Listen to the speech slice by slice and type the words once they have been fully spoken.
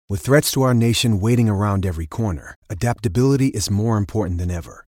With threats to our nation waiting around every corner, adaptability is more important than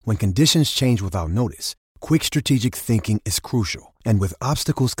ever. When conditions change without notice, quick strategic thinking is crucial. And with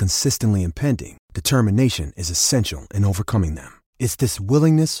obstacles consistently impending, determination is essential in overcoming them. It's this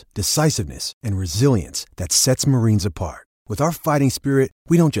willingness, decisiveness, and resilience that sets Marines apart. With our fighting spirit,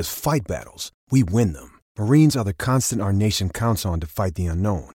 we don't just fight battles, we win them. Marines are the constant our nation counts on to fight the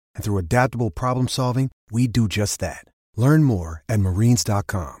unknown. And through adaptable problem solving, we do just that. Learn more at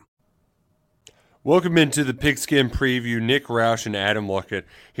marines.com. Welcome into the Pigskin Preview. Nick Roush and Adam Luckett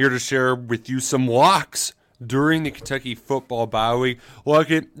here to share with you some locks during the Kentucky football bye week.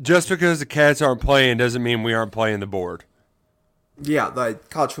 Luckett, just because the Cats aren't playing doesn't mean we aren't playing the board. Yeah, the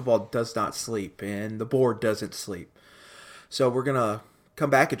college football does not sleep, and the board doesn't sleep. So we're going to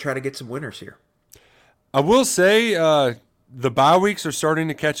come back and try to get some winners here. I will say the bye weeks are starting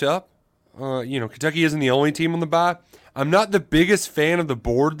to catch up. Kentucky isn't the only team on the bye. I'm not the biggest fan of the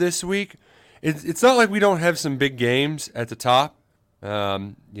board this week. It's not like we don't have some big games at the top.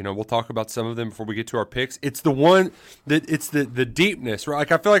 We'll talk about some of them before we get to our picks. It's the one that it's the deepness, right?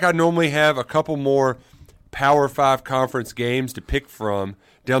 Like I feel like I normally have a couple more Power 5 conference games to pick from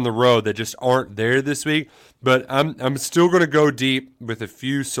down the road that just aren't there this week. But I'm still going to go deep with a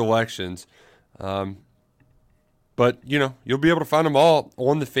few selections. But, you'll be able to find them all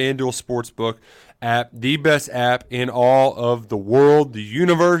on the FanDuel Sportsbook app, the best app in all of the world, the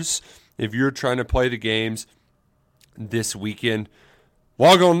universe. If you're trying to play the games this weekend,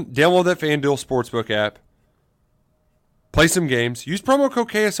 log on, download that FanDuel Sportsbook app, play some games. Use promo code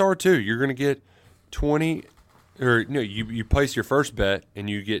KSR too. You're going to get you place your first bet and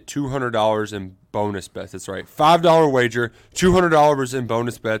you get $200 in bonus bets. That's right. $5 wager, $200 in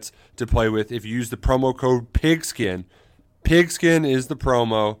bonus bets to play with if you use the promo code PIGSKIN. Pigskin is the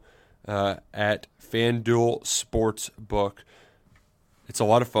promo at FanDuel Sportsbook. It's a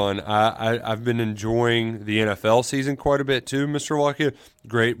lot of fun. I've been enjoying the NFL season quite a bit too, Mr. Luckett.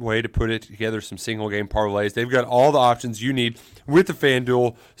 Great way to put it together, some single-game parlays. They've got all the options you need with the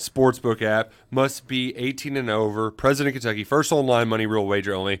FanDuel Sportsbook app. Must be 18 and over. President Kentucky, first online money, real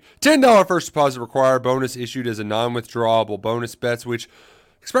wager only. $10 first deposit required. Bonus issued as a non-withdrawable bonus bets, which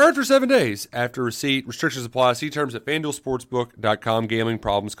expire after 7 days after receipt. Restrictions apply. See terms at FanDuelSportsbook.com. Gambling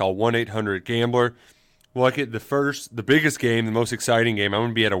problems, call 1-800-GAMBLER. Luckett, the biggest game, the most exciting game. I'm going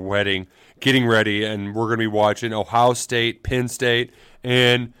to be at a wedding, getting ready, and we're going to be watching Ohio State, Penn State,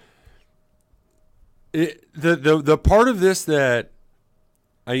 and the part of this that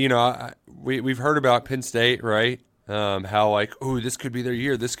we've heard about Penn State, right? How this could be their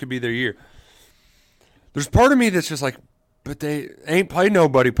year. This could be their year. There's part of me that's just like, but they ain't played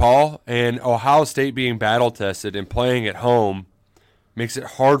nobody, Paul. And Ohio State being battle tested and playing at home makes it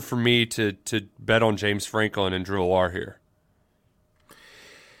hard for me to bet on James Franklin and Drew Lar here.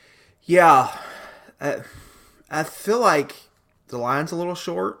 Yeah, I feel like the line's a little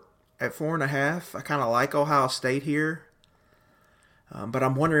short at 4.5. I kind of like Ohio State here, but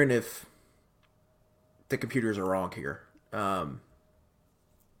I'm wondering if the computers are wrong here. Penn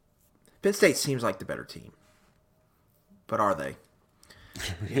State seems like the better team, but are they?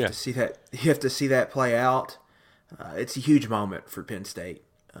 You have to see that play out. It's a huge moment for Penn State.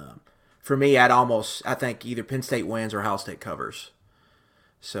 For me, I think either Penn State wins or Ohio State covers.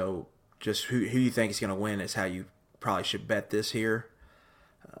 So just who you think is going to win is how you probably should bet this here.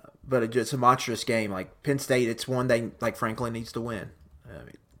 But it's a monstrous game. Like Penn State, it's one they like Franklin needs to win.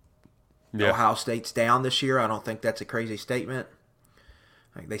 Ohio State's down this year. I don't think that's a crazy statement.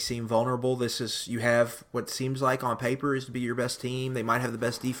 Like they seem vulnerable. You have what seems like on paper is to be your best team. They might have the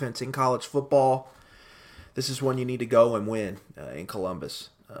best defense in college football. This is one you need to go and win in Columbus.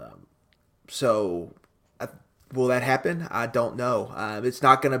 Will that happen? I don't know. It's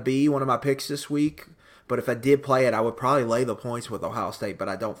not going to be one of my picks this week, but if I did play it, I would probably lay the points with Ohio State, but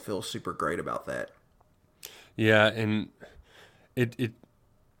I don't feel super great about that. Yeah, and if you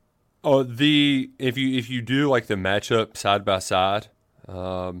do like the matchup side by side,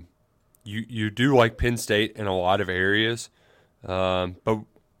 you do like Penn State in a lot of areas, but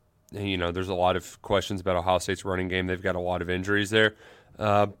there's a lot of questions about Ohio State's running game. They've got a lot of injuries there.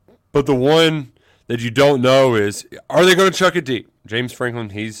 But the one that you don't know is, are they going to chuck it deep? James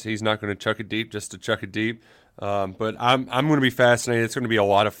Franklin, he's not going to chuck it deep just to chuck it deep. But I'm going to be fascinated. It's going to be a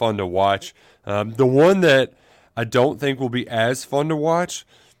lot of fun to watch. The one that I don't think will be as fun to watch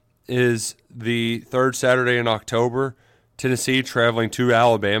is the third Saturday in October, Tennessee traveling to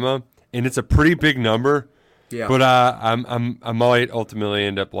Alabama, and it's a pretty big number. Yeah. But I might ultimately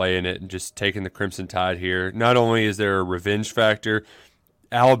end up laying it and just taking the Crimson Tide here. Not only is there a revenge factor,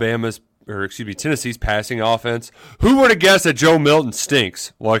 Alabama's Tennessee's passing offense. Who would have guessed that Joe Milton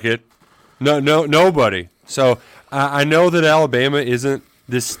stinks? Like it? No, nobody. So I know that Alabama isn't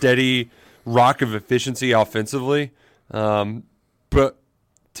this steady rock of efficiency offensively, but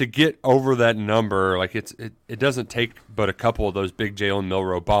to get over that number, like it doesn't take but a couple of those big Jalen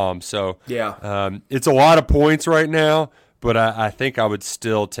Milroe bombs. So yeah, it's a lot of points right now, but I think I would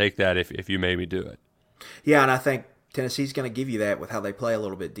still take that if you made me do it. Yeah, and I think Tennessee's going to give you that with how they play a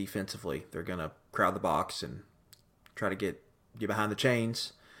little bit defensively. They're going to crowd the box and try to get behind the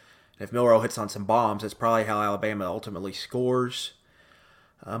chains. And if Milroe hits on some bombs, that's probably how Alabama ultimately scores.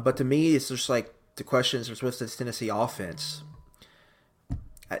 But to me, it's just like the question is with this Tennessee offense.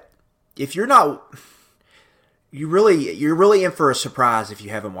 If you're not, you're really in for a surprise if you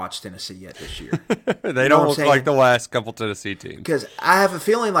haven't watched Tennessee yet this year. They don't look like the last couple Tennessee teams. Because I have a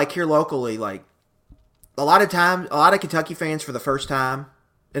feeling like here locally, like a lot of Kentucky fans for the first time,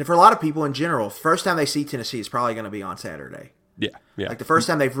 and for a lot of people in general, first time they see Tennessee is probably going to be on Saturday. Yeah. Like the first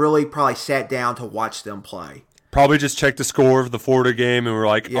time they've really probably sat down to watch them play. Probably just checked the score of the Florida game and we're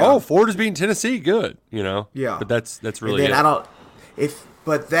like, oh, Florida's beating Tennessee, good, Yeah. But that's really it.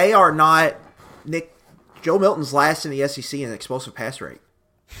 But they are not. Joe Milton's last in the SEC in explosive pass rate.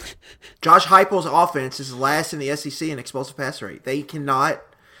 Josh Heupel's offense is last in the SEC in explosive pass rate. They cannot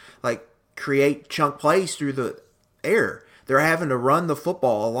create chunk plays through the air. They're having to run the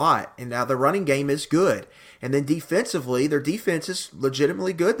football a lot, and now the running game is good. And then defensively, their defense is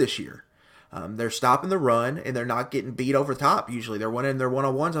legitimately good this year. They're stopping the run, and they're not getting beat over top usually. They're winning their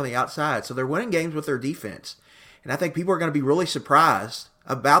one-on-ones on the outside, so they're winning games with their defense. And I think people are going to be really surprised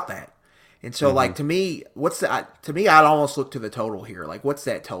about that. And so, to me, I'd almost look to the total here. Like, what's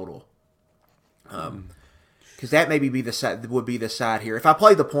that total? Because that maybe would be the side here. If I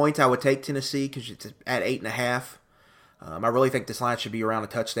played the points, I would take Tennessee because it's at 8.5. I really think this line should be around a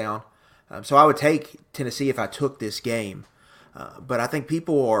touchdown. So I would take Tennessee if I took this game. But I think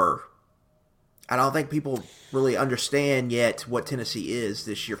I don't think people really understand yet what Tennessee is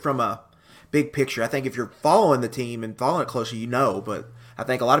this year from a big picture. I think if you're following the team and following it closely, but I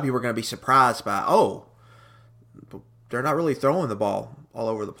think a lot of people are going to be surprised by, they're not really throwing the ball all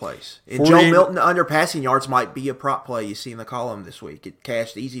over the place. And Joe Milton under passing yards might be a prop play you see in the column this week. It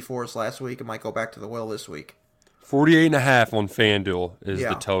cashed easy for us last week. It might go back to the well this week. 48.5 on FanDuel is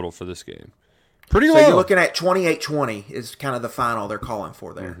the total for this game. Pretty low. So you're looking at 28-20 is kind of the final they're calling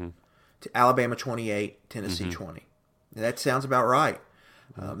for there. Mm-hmm. Alabama 28, Tennessee 20. And that sounds about right.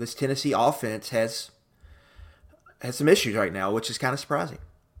 This Tennessee offense has some issues right now, which is kind of surprising.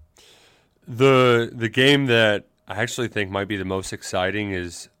 The game that I actually think might be the most exciting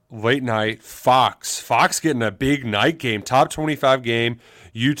is late night Fox. Fox getting a big night game, top 25 game,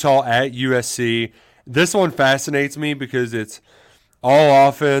 Utah at USC. This one fascinates me because it's all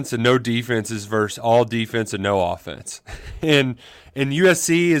offense and no defenses versus all defense and no offense. And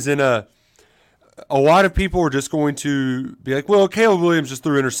USC is in a lot of people are just going to be like, well, Caleb Williams just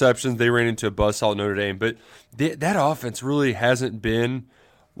threw interceptions. They ran into a buzzsaw at Notre Dame. But that offense really hasn't been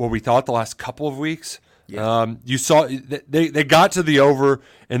what we thought the last couple of weeks. Yeah. You saw they got to the over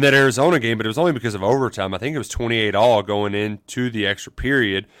in that Arizona game, but it was only because of overtime. I think it was 28-all going into the extra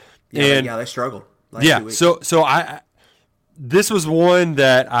period. Yeah, they struggled. So this was one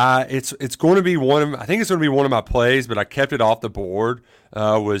that it's going to be I think it's going to be one of my plays, but I kept it off the board.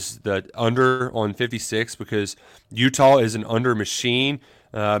 Was the under on 56 because Utah is an under machine.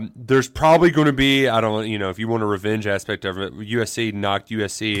 There's probably going to be, if you want a revenge aspect of it, Utah knocked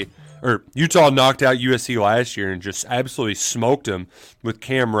out USC last year and just absolutely smoked them with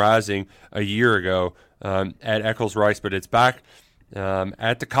Cam Rising a year ago at Eccles Rice, but it's back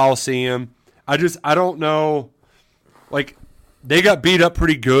at the Coliseum. I don't know, they got beat up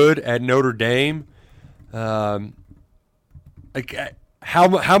pretty good at Notre Dame. How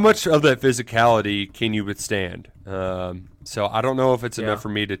much of that physicality can you withstand? So I don't know if it's enough for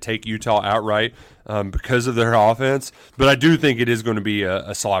me to take Utah outright because of their offense, but I do think it is going to be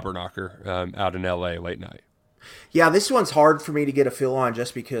a slobber knocker out in LA late night. Yeah, this one's hard for me to get a feel on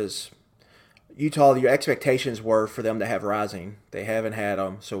just because Utah, your expectations were for them to have Rising. They haven't had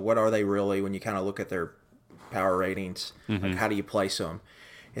them, so what are they really when you kind of look at their power ratings? Mm-hmm. How do you place them?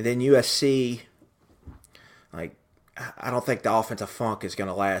 And then USC, I don't think the offensive funk is going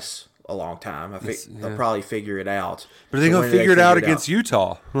to last a long time. They'll probably figure it out. But are they going to figure it out against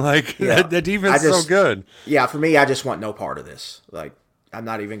Utah? That defense is so good. Yeah, for me, I just want no part of this. I'm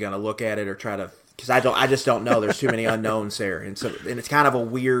not even going to look at it or try to, because I just don't know. There's too many unknowns there, and it's kind of a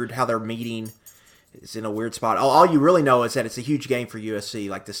weird how they're meeting. It's in a weird spot. All you really know is that it's a huge game for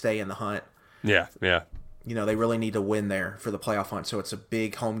USC, to stay in the hunt. Yeah. they really need to win there for the playoff hunt. So it's a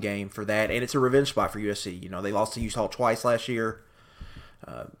big home game for that, and it's a revenge spot for USC. They lost to Utah twice last year.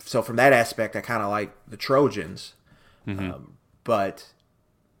 So from that aspect, I kind of like the Trojans. But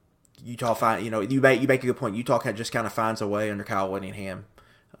Utah you make a good point. Utah just kind of finds a way under Kyle Whittingham,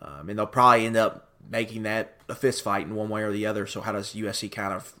 and they'll probably end up making that a fist fight in one way or the other. So how does USC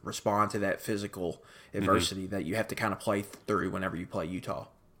kind of respond to that physical adversity that you have to kind of play through whenever you play Utah?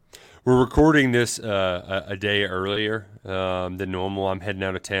 We're recording this a day earlier than normal. I'm heading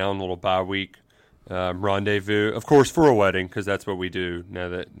out of town, a little bye-week rendezvous, of course, for a wedding, because that's what we do now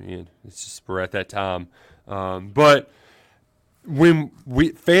that it's just we're at that time. But when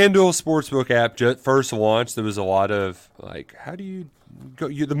FanDuel Sportsbook app first launched, there was a lot of like, how do you go?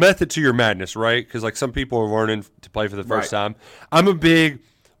 The method to your madness, right? Because like some people are learning to play for the first time. I'm a big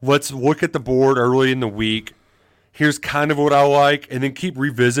let's look at the board early in the week. Here's kind of what I like, and then keep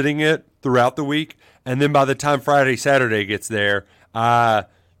revisiting it throughout the week. And then by the time Friday, Saturday gets there, it's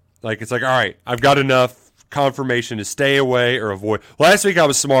like, all right, I've got enough confirmation to stay away or avoid. Last week I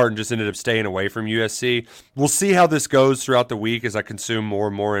was smart and just ended up staying away from USC. We'll see how this goes throughout the week as I consume more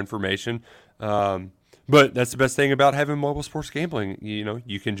and more information. But that's the best thing about having mobile sports gambling.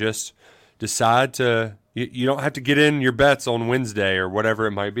 You can just decide to – you don't have to get in your bets on Wednesday or whatever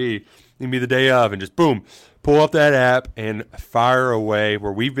it might be. It can be the day of and just boom, pull up that app and fire away,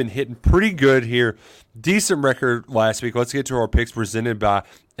 where we've been hitting pretty good here. Decent record last week. Let's get to our picks presented by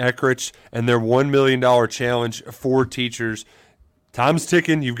Eckrich and their $1 million challenge for teachers. Time's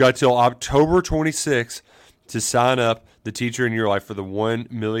ticking. You've got till October 26th to sign up the teacher in your life for the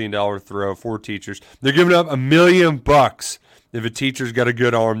 $1 million throw for teachers. They're giving up $1 million if a teacher's got a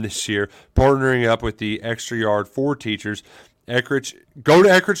good arm this year, partnering up with the Extra Yard for teachers. Eckrich, go to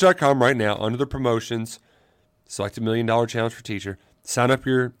Eckrich.com right now under the promotions. Select $1 million challenge for teacher. Sign up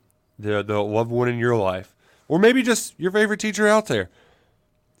the loved one in your life, or maybe just your favorite teacher out there.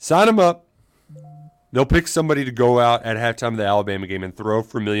 Sign them up. They'll pick somebody to go out at halftime of the Alabama game and throw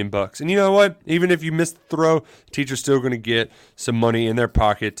for $1 million. And you know what? Even if you miss the throw, the teacher's still going to get some money in their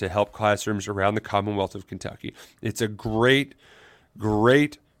pocket to help classrooms around the Commonwealth of Kentucky. It's a great,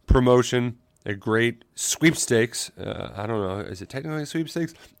 great promotion. A great sweepstakes. I don't know. Is it technically a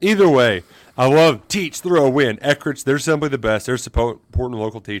sweepstakes? Either way, I love teach, throw, win. Eckrich, they're simply the best. They're supporting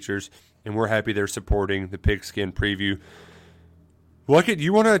local teachers, and we're happy they're supporting the Pigskin preview. Luckett,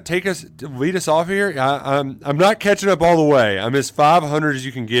 you want to lead us off here? I'm not catching up all the way. I'm as 500 as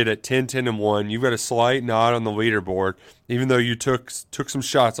you can get at 10, 10, and 1. You've got a slight nod on the leaderboard, even though you took some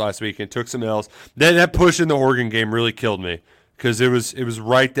shots last week and took some L's. That push in the Oregon game really killed me because it was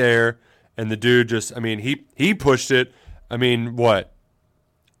right there. And the dude just, he pushed it. What?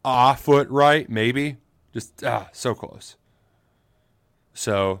 A foot right, maybe? Just, so close.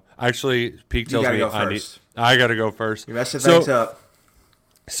 So, actually, Peak tells me I got to go first. You're messing things up.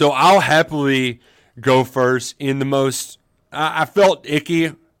 So, I'll happily go first in the most, I felt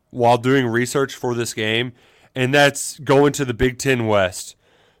icky while doing research for this game, and that's going to the Big Ten West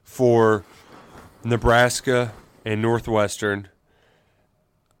for Nebraska and Northwestern.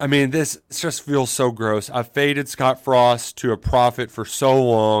 This just feels so gross. I've faded Scott Frost to a profit for so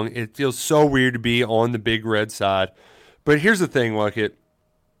long. It feels so weird to be on the Big Red side. But here's the thing, Luckett.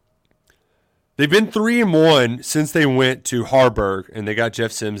 They've been 3-1 since they went to Harburg, and they got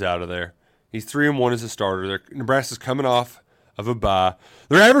Jeff Sims out of there. He's 3-1 as a starter. Nebraska's coming off of a bye.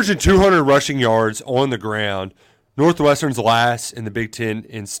 They're averaging 200 rushing yards on the ground. Northwestern's last in the Big Ten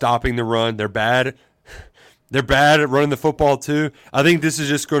in stopping the run. They're bad. They're bad at running the football, too. I think this is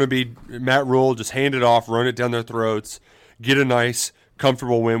just going to be Matt Rule, just hand it off, run it down their throats, get a nice,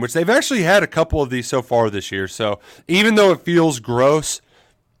 comfortable win, which they've actually had a couple of these so far this year. So even though it feels gross,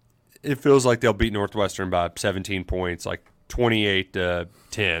 it feels like they'll beat Northwestern by 17 points, like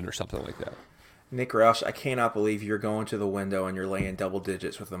 28-10 or something like that. Nick Roush, I cannot believe you're going to the window and you're laying double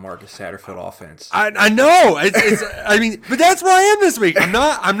digits with the Marcus Satterfield offense. I know. But that's where I am this week. I'm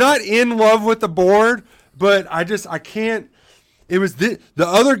not in love with the board. But I can't. It was the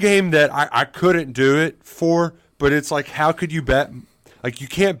other game that I couldn't do it for. But it's like, how could you bet? Like, you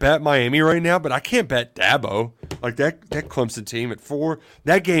can't bet Miami right now, but I can't bet Dabo. Like that Clemson team at 4.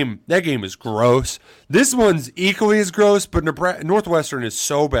 That game is gross. This one's equally as gross, but Northwestern is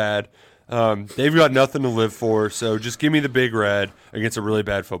so bad. They've got nothing to live for. So just give me the Big Red against a really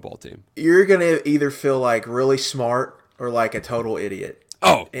bad football team. You're gonna either feel like really smart or like a total idiot.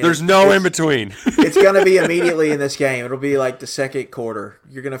 Oh, And there's no in between. It's going to be immediately in this game. It'll be like the second quarter.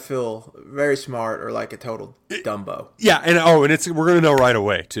 You're going to feel very smart or like a total Dumbo. Yeah, and we're gonna know right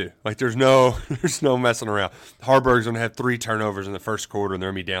away too. Like there's no messing around. Harburg's gonna have 3 turnovers in the first quarter, and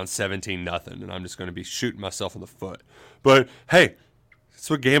they're gonna be down 17-0, and I'm just gonna be shooting myself in the foot. But hey, that's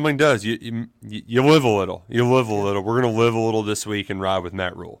what gambling does. You live a little. You live a little. We're gonna live a little this week and ride with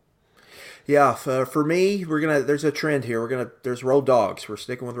Matt Rule. Yeah, for me, there's a trend here. There's road dogs. We're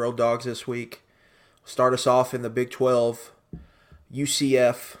sticking with road dogs this week. Start us off in the Big 12,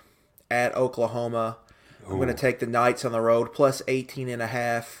 UCF at Oklahoma. I'm going to take the Knights on the road, plus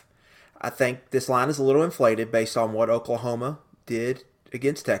 18.5. I think this line is a little inflated based on what Oklahoma did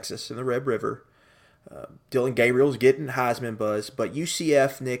against Texas in the Red River. Dylan Gabriel's getting Heisman buzz, but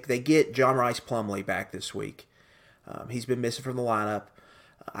UCF, Nick, they get John Rice Plumlee back this week. He's been missing from the lineup.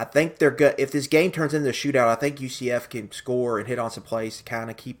 I think they're good. If this game turns into a shootout, I think UCF can score and hit on some plays to kind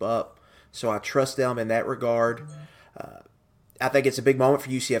of keep up. So I trust them in that regard. I think it's a big moment for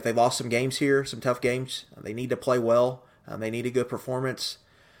UCF. They lost some games here, some tough games. They need to play well. They need a good performance.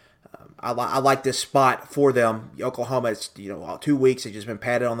 I like this spot for them. Oklahoma, it's 2 weeks. They've just been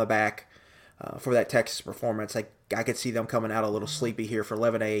patted on the back for that Texas performance. I could see them coming out a little sleepy here for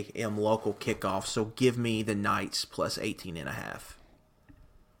 11 a.m. local kickoff. So give me the Knights plus 18.5.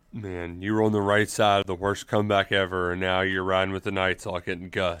 Man, you were on the right side of the worst comeback ever, and now you're riding with the Knights like it and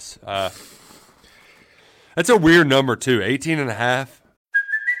Gus. That's a weird number, too. 18.5.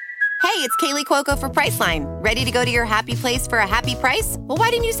 Hey, it's Kaylee Cuoco for Priceline. Ready to go to your happy place for a happy price? Well, why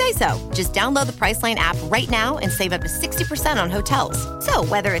didn't you say so? Just download the Priceline app right now and save up to 60% on hotels. So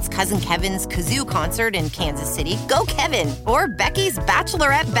whether it's Cousin Kevin's Kazoo Concert in Kansas City, go Kevin, or Becky's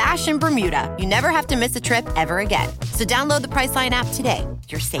Bachelorette Bash in Bermuda, you never have to miss a trip ever again. So download the Priceline app today.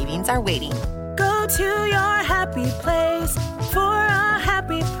 Your savings are waiting. Go to your happy place for a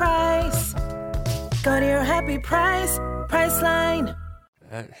happy price. Go to your happy price, Priceline.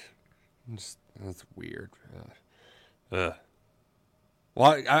 That's weird. Well,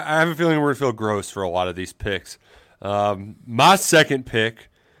 I have a feeling we're going to feel gross for a lot of these picks. My second pick,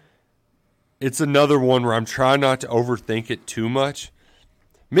 it's another one where I'm trying not to overthink it too much.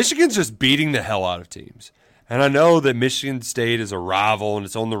 Michigan's just beating the hell out of teams. And I know that Michigan State is a rival and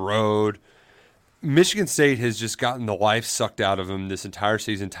it's on the road. Michigan State has just gotten the life sucked out of them this entire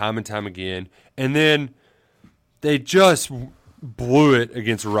season, time and time again. And then they just blew it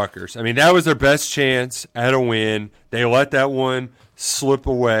against Rutgers. I mean, that was their best chance at a win. They let that one slip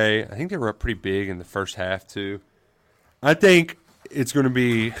away. I think they were up pretty big in the first half, too. I think it's going to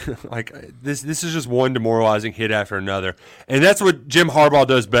be like this. This is just one demoralizing hit after another. And that's what Jim Harbaugh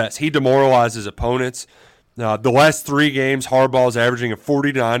does best. He demoralizes opponents. The last 3 games, Harbaugh's averaging a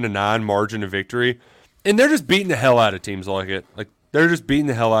 49-9 margin of victory, and they're just beating the hell out of teams like it. Like they're just beating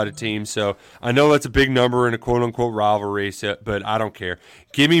the hell out of teams. So I know that's a big number in a quote-unquote rivalry, but I don't care.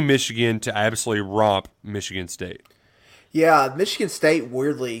 Give me Michigan to absolutely romp Michigan State. Yeah, Michigan State,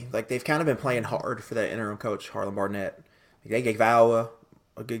 weirdly, like they've kind of been playing hard for that interim coach, Harlan Barnett. They gave Iowa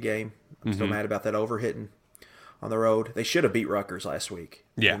a good game. I'm still mad about that overhitting on the road. They should have beat Rutgers last week.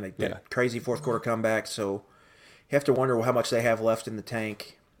 Yeah, and that crazy fourth quarter comeback. So you have to wonder how much they have left in the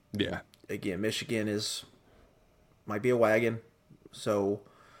tank. Yeah. Again, Michigan might be a wagon. So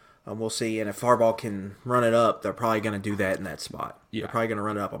we'll see. And if Harbaugh can run it up, they're probably going to do that in that spot. Yeah. They're probably going to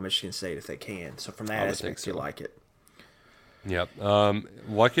run it up on Michigan State if they can. So from that aspect, you like it. Yep.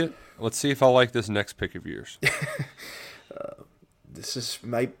 Like it. Let's see if I like this next pick of yours. This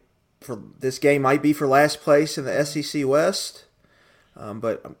game might be for last place in the SEC West,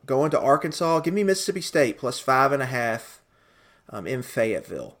 but I'm going to Arkansas. Give me Mississippi State plus 5.5 in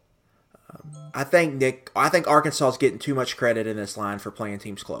Fayetteville. I think Arkansas is getting too much credit in this line for playing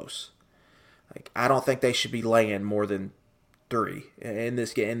teams close. Like I don't think they should be laying more than 3 in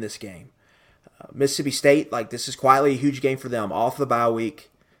this game. Mississippi State, like this is quietly a huge game for them. Off the bye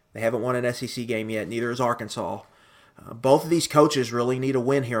week, they haven't won an SEC game yet. Neither is Arkansas. Both of these coaches really need a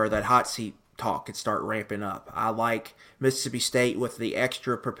win here, or that hot seat talk could start ramping up. I like Mississippi State with the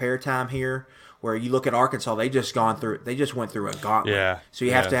extra prepare time here, where you look at Arkansas, they just went through a gauntlet. Yeah. So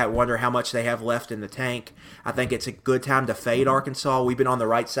you have to wonder how much they have left in the tank. I think it's a good time to fade Arkansas. We've been on the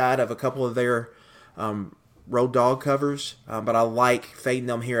right side of a couple of their road dog covers, but I like fading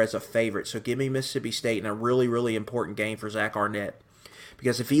them here as a favorite. So give me Mississippi State in a really, really important game for Zach Arnett.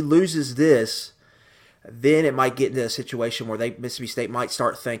 Because if he loses this, then it might get into a situation where Mississippi State might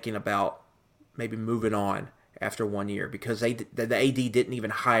start thinking about maybe moving on after 1 year, because the AD didn't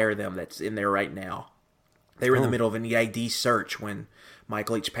even hire them that's in there right now. They were in the middle of an AD search when Mike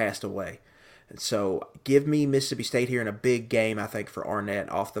Leach passed away. So give me Mississippi State here in a big game, I think, for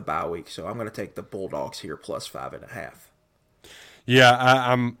Arnett off the bye week. So I'm going to take the Bulldogs here plus 5.5. Yeah,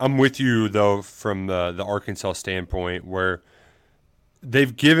 I'm with you though from the Arkansas standpoint, where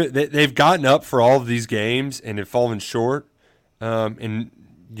they've gotten up for all of these games and have fallen short, and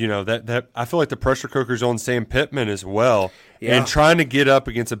that I feel like the pressure cooker's on Sam Pittman as well, and trying to get up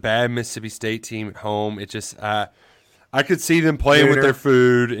against a bad Mississippi State team at home. It just I could see them playing with their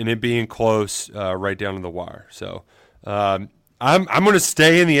food and it being close right down to the wire. So I'm going to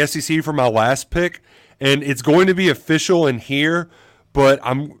stay in the SEC for my last pick, and it's going to be official in here, but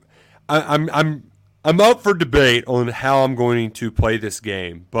I'm up for debate on how I'm going to play this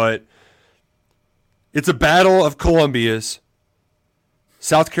game. But it's a battle of Columbias.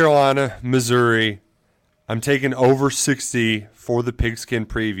 South Carolina, Missouri. I'm taking over 60 for the Pigskin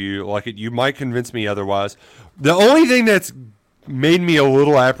preview. Like it, you might convince me otherwise. The only thing that's made me a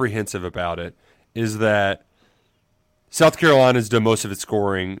little apprehensive about it is that South Carolina's done most of its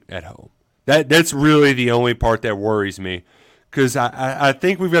scoring at home. That's really the only part that worries me, because I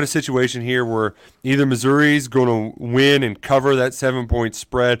think we've got a situation here where either Missouri's going to win and cover that 7-point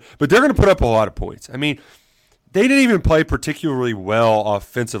spread, but they're going to put up a lot of points. I mean, they didn't even play particularly well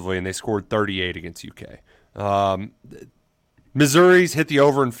offensively, and they scored 38 against UK. Missouri's hit the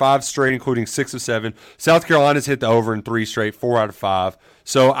over in 5 straight, including 6 of 7. South Carolina's hit the over in 3 straight, 4 out of 5.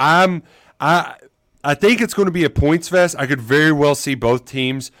 So I think it's going to be a points fest. I could very well see both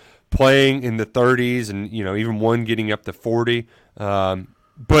teams playing in the 30s, and even one getting up to 40. But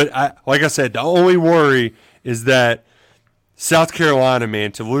like I said, the only worry is that South Carolina,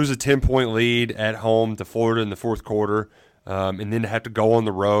 man, to lose a 10-point lead at home to Florida in the fourth quarter, and then to have to go on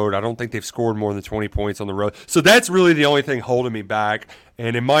the road. I don't think they've scored more than 20 points on the road. So that's really the only thing holding me back.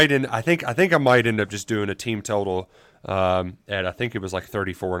 And it might end. I think I might end up just doing a team total at I think it was like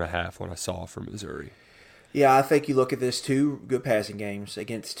 34.5 when I saw for Missouri. Yeah, I think you look at this, 2 good passing games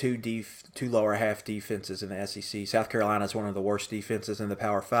against two lower half defenses in the SEC. South Carolina is one of the worst defenses in the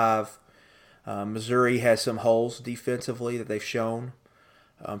Power 5. Missouri has some holes defensively that they've shown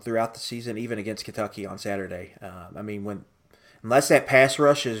throughout the season, even against Kentucky on Saturday. Unless that pass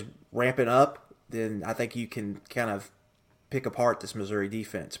rush is ramping up, then I think you can kind of pick apart this Missouri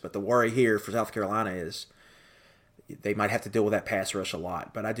defense. But the worry here for South Carolina is they might have to deal with that pass rush a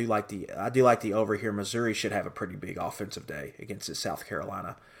lot. But I do like the over here. Missouri should have a pretty big offensive day against the South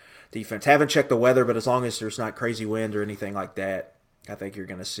Carolina defense. Haven't checked the weather, but as long as there's not crazy wind or anything like that, I think you're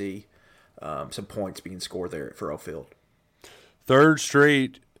going to see some points being scored there at Furrow Field. Third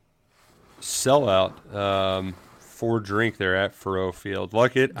straight sellout for drink there at Furrow Field.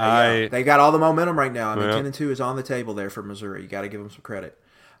 Like it, they got all the momentum right now. 10-2 is on the table there for Missouri. You got to give them some credit.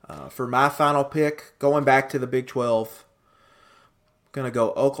 For my final pick, going back to the Big 12, I'm going to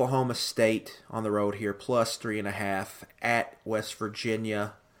go Oklahoma State on the road here, plus 3.5 at West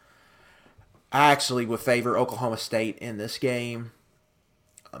Virginia. I actually would favor Oklahoma State in this game.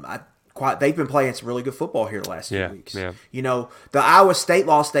 They've been playing some really good football here the last few weeks. Yeah. The Iowa State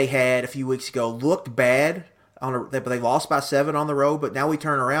loss they had a few weeks ago looked bad, but they lost by 7 on the road. But now we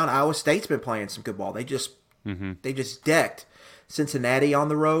turn around. Iowa State's been playing some good ball. They just decked Cincinnati on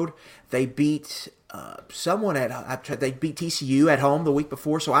the road. They beat they beat TCU at home the week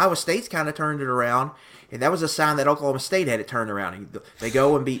before. So Iowa State's kind of turned it around, and that was a sign that Oklahoma State had it turned around. They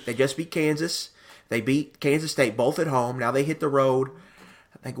just beat Kansas. They beat Kansas State both at home. Now they hit the road.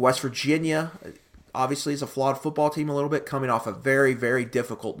 I think West Virginia obviously is a flawed football team a little bit, coming off a very, very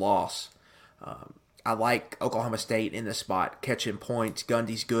difficult loss. I like Oklahoma State in this spot, catching points.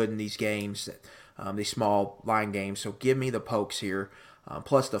 Gundy's good in these games, these small line games. So give me the Pokes here,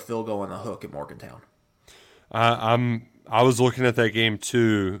 plus the field goal and the hook at Morgantown. I was looking at that game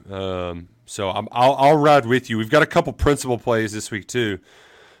too, so I'll ride with you. We've got a couple principal plays this week too.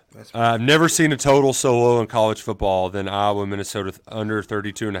 I've never seen a total so low in college football than Iowa, Minnesota under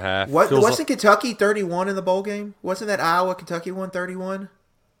 32.5. Wasn't Kentucky 31 in the bowl game? Wasn't that Iowa, Kentucky won 31?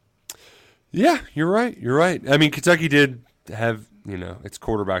 Yeah, you're right. I mean, Kentucky did have, its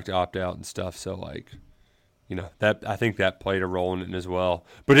quarterback to opt out and stuff. So, that I think that played a role in it as well.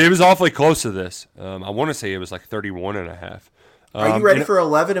 But it was awfully close to this. I want to say it was like 31.5. Are you ready for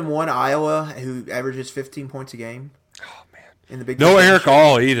 11-1 Iowa, who averages 15 points a game? Oh, man. In the Big No Eric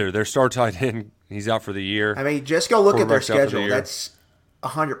All either. Their star tight end, he's out for the year. I mean, just go look at their schedule. That's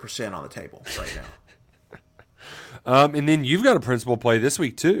 100% on the table right now. And then you've got a principal play this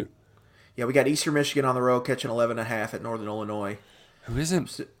week too. Yeah, we got Eastern Michigan on the road catching 11.5 at Northern Illinois. Who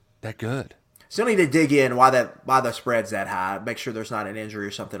isn't that good? Still need to dig in why the spread's that high. Make sure there's not an injury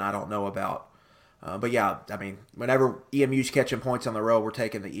or something I don't know about. But yeah, I mean, whenever EMU's catching points on the road, we're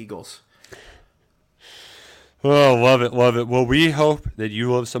taking the Eagles. Oh, love it, love it. Well, we hope that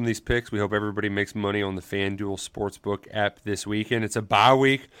you love some of these picks. We hope everybody makes money on the FanDuel Sportsbook app this weekend. It's a bye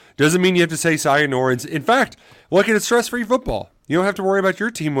week. Doesn't mean you have to say sayonara. In fact, look at it, stress-free football. You don't have to worry about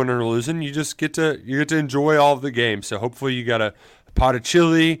your team winning or losing. You just get to enjoy all of the games. So hopefully you got a pot of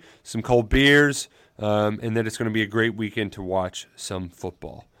chili, some cold beers, and that it's going to be a great weekend to watch some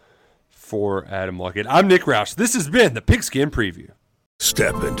football. For Adam Luckett, I'm Nick Roush. This has been the Pigskin Preview.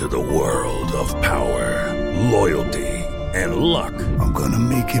 Step into the world of power, loyalty, and luck. I'm going to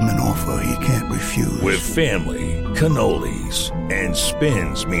make him an offer he can't refuse. With family, cannolis, and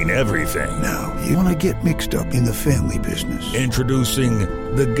spins mean everything. Now, you want to get mixed up in the family business. Introducing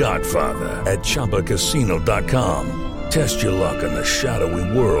The Godfather at ChumbaCasino.com. Test your luck in the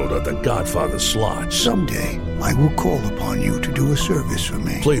shadowy world of The Godfather slot. Someday, I will call upon you to do a service for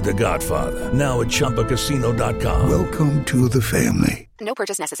me. Play The Godfather, now at ChumbaCasino.com. Welcome to the family. No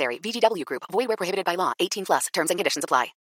purchase necessary. VGW Group. Void where prohibited by law. 18+. Terms and conditions apply.